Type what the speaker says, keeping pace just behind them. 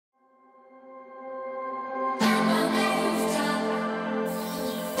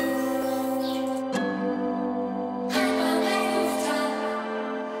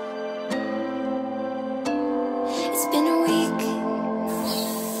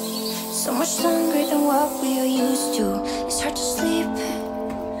So much longer than what we are used to. It's hard to sleep.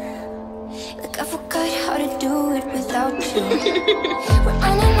 Like I forgot how to do it without you. We're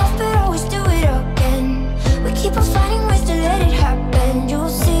on and off but always do it again. We keep on finding ways to let it happen. You'll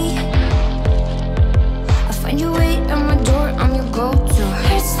see, I find you wait at my door, I'm your go-to.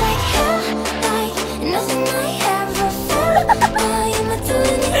 Hurts like hell, like nothing I ever felt. Why am I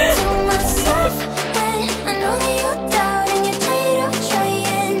doing it to myself when I know that you're down and you're tired of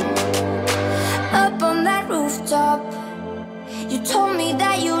trying? Up on that rooftop, you told me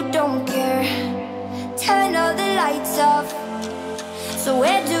that you don't care. Turn all the lights off. So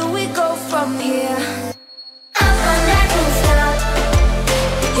where do we go from here? Up on that rooftop,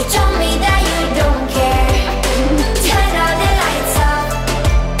 you told me that you don't care. Turn all the lights off.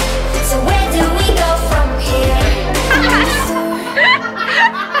 So where do we go from here?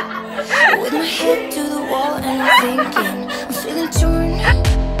 With my head to the wall and I'm thinking, I'm feeling torn.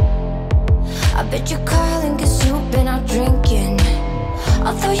 I bet you're calling cause you've been out drinking.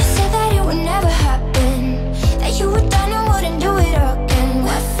 Although you said that it would never happen, that you were done and wouldn't do it again.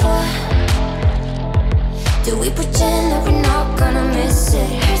 What for? Do we pretend that we're not gonna miss it?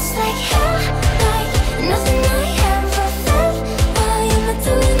 Hurts like hell, like nothing I ever felt. Why am I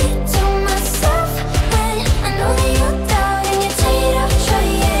doing it to myself when I know that you're down and you're tired of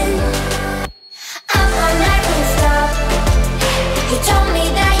trying? I'm on that rooftop, you told me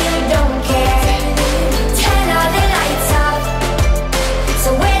that you don't care. Turn all the lights off. So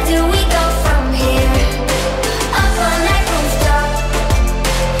where do we go from here? Up on that rooftop,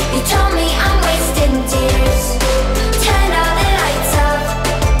 you told me I'm wasting tears. Turn all the lights off.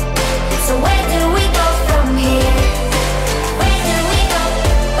 So where do we go from here? Where do we go?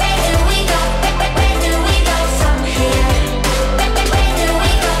 Where do we go? Where do we go from here? Where do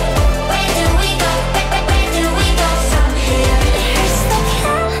we go? Where do we go? Where do we go from here? It hurts like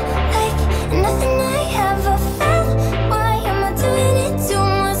hell, like nothing I ever felt. Why am I doing it to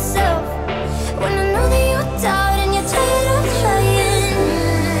myself when I know that you're down and you're tired of trying?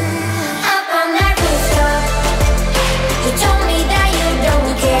 Up on that rooftop, you told me that you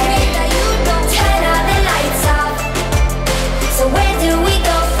don't care. Turn all the lights off. So where do we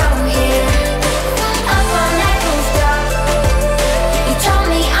go from here? Up on that rooftop, you told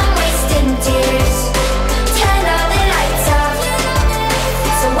me I'm wasting tears. Turn all the lights off.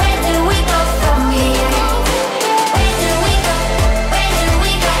 So where do we go from here? Where do we go? Where do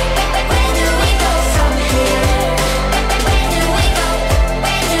we go? Where do we go from here? Where do we go?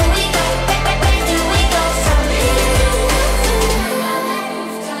 Where do we go? Where do we go from here?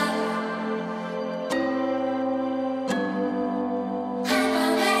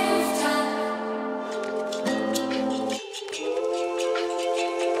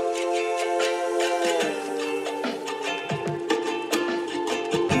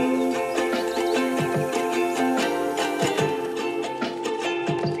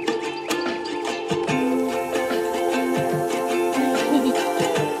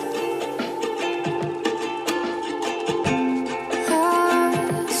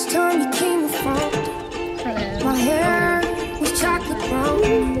 Last time you came around, my hair was chocolate brown.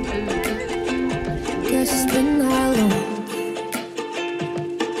 Guess it's been that long.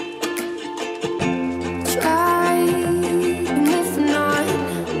 Tried to move on,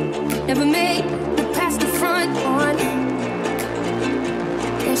 never made it past the front one.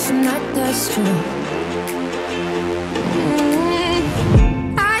 Guess I'm not that strong.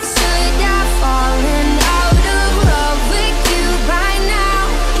 I should have fallen out of love with you by now,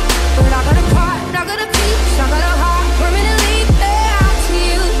 but I got a part, I got a piece, I got a heart permanently bound to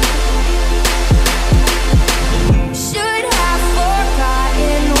you. Should have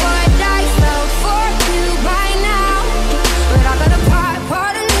forgotten what I felt for you by now, but I got a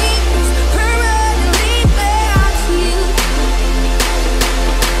part of me is permanently bound to you.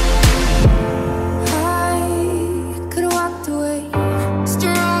 I could have walked away,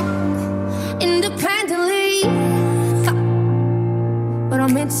 strong, independently, but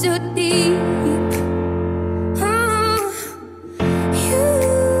I'm in too deep. You,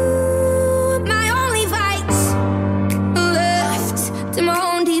 my only vice, left to my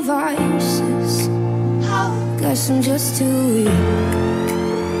own devices. Guess I'm just too weak.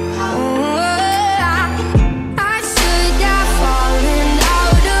 I should have fallen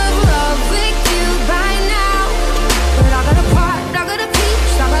out of love with you by now, but I got a part, I got a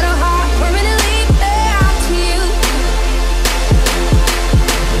piece, I got a heart permanently bound to you.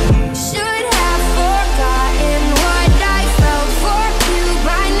 Should have forgotten what I felt for you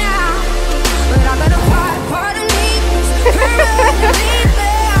by now, but I got a part of me is permanently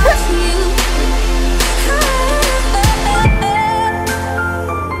bound to you.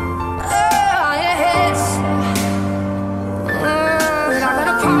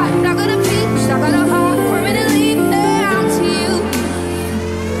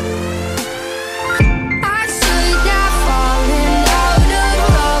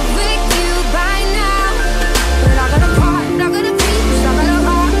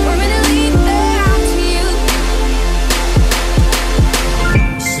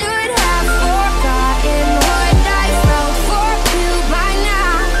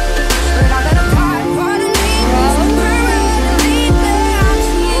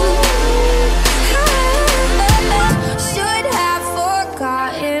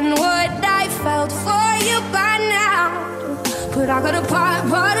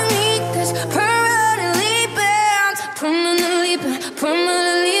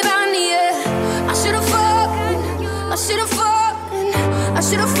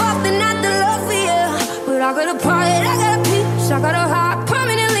 I got a heart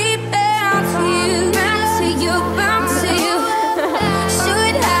permanently bound to you, bound to you, bound to you.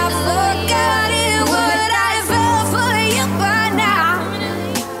 Should have forgotten what I felt for you by now.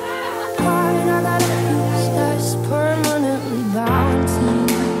 Heart, I got a piece that's permanently bound to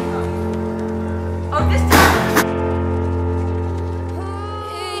you. Oh, this time.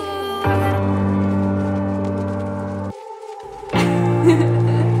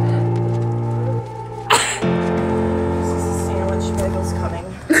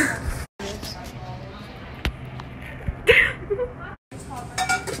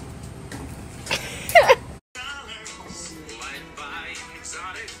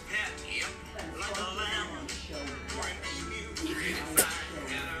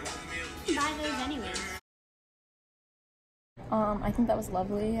 I think that was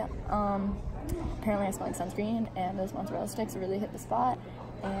lovely. Apparently I smell like sunscreen, and those mozzarella sticks really hit the spot.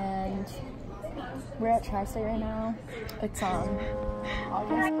 And we're at Tri-State right now. It's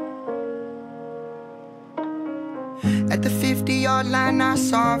August. At the 50-yard line I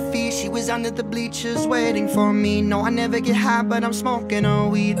saw her feet. She was under the bleachers waiting for me. No, I never get high, but I'm smoking her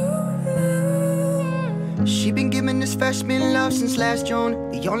weed. She been giving this freshman love since last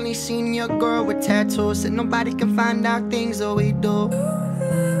June. The only senior girl with tattoos. Said nobody can find out things that we do.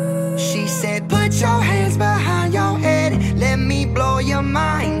 She said, put your hands behind your head. Let me blow your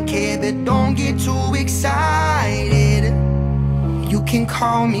mind, kid, but don't get too excited. You can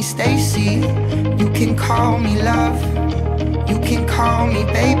call me Stacy, you can call me love, you can call me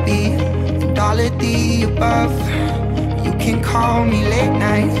baby, and all of the above. You can call me late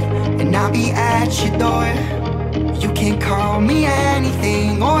night, and I'll be at your door. You can call me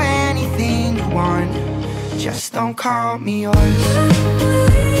anything or anything you want, just don't call me yours.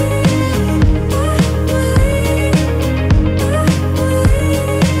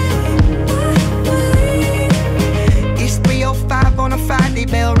 On a Friday,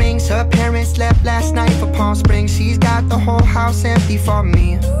 bell rings. Her parents left last night for Palm Springs. She's got the whole house empty for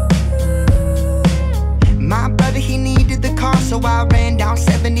me. My brother, he needed the car, so I ran down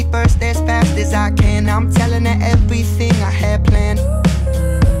 71st as fast as I can. I'm telling her everything I had planned.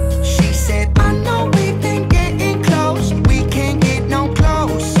 She said, I know we've been getting close, we can't get no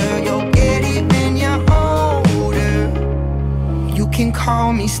closer. You'll get it when you're older. You can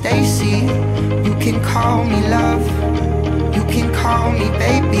call me Stacy, you can call me love, you can call me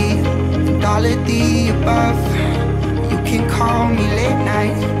baby, and all of the above. You can call me late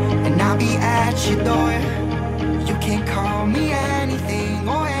night, and I'll be at your door. You can call me anything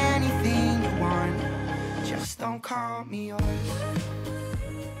or anything you want, just don't call me yours.